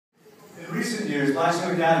years,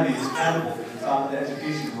 Blackstone Academy has catapulted to the top of the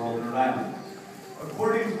education world in Rhode Island.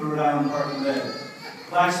 According to the Rhode Island Department of Ed,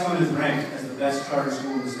 Blackstone is ranked as the best charter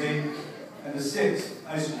school in the state and the 6th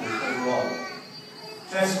high school overall.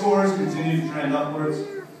 Test scores continue to trend upwards,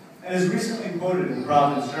 and as recently quoted in the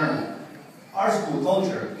Providence Journal, our school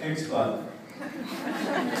culture kicks butt.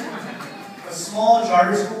 A small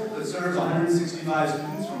charter school that serves 165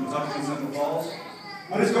 students from Kentucky and Central Falls.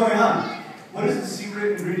 What is going on? What is the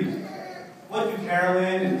secret ingredient? What do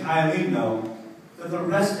Carolyn and Kylie know that the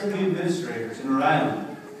rest of the administrators in Rhode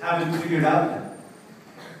Island haven't figured out yet?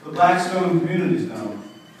 The Blackstone communities know.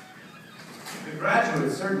 The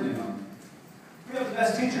graduates certainly know. We have the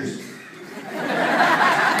best teachers.